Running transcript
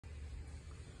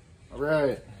All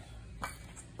right,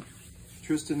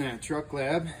 Tristan at Truck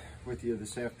Lab with you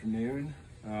this afternoon.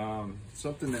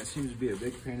 Something that seems to be a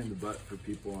big pain in the butt for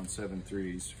people on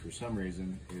 7.3s for some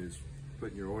reason is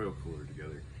putting your oil cooler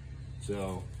together.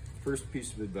 So first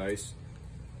piece of advice,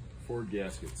 Ford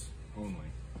gaskets only.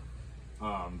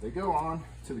 They go on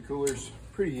to the coolers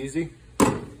pretty easy.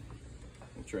 We'll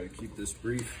try to keep this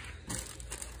brief.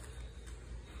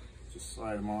 Just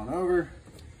slide them on over.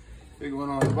 Big one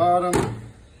on the bottom,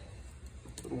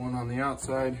 little one on the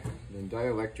outside, and then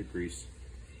dielectric grease.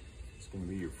 It's going to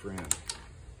be your friend.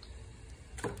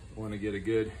 Want to get a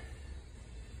good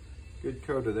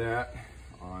coat of that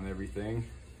on everything.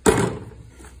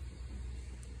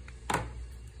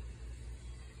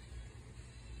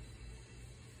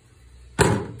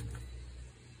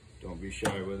 Don't be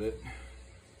shy with it.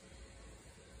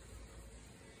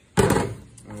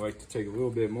 I like to take a little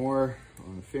bit more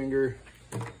on the finger,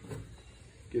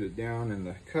 get it down in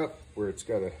the cup where it's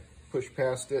got to push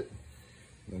past it,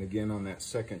 and then again on that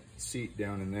second seat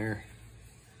down in there.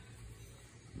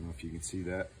 I don't know if you can see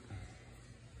that.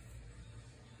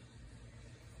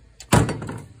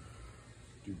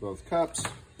 Do both cups,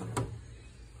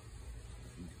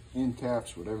 end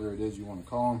caps, whatever it is you want to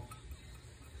call them.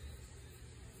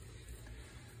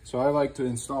 So I like to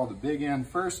install the big end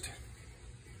first.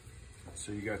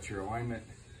 So you got your alignment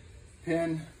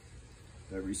pin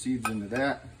that receives into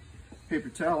that. Paper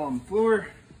towel on the floor.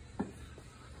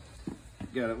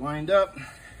 Got it lined up.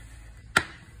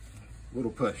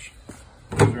 Little push.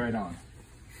 Goes right on.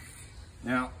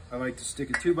 Now I like to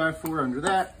stick a 2x4 under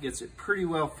that. Gets it pretty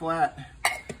well flat.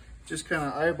 Just kind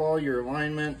of eyeball your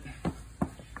alignment.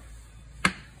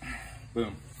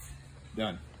 Boom.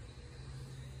 Done.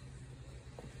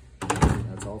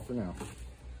 That's all for now.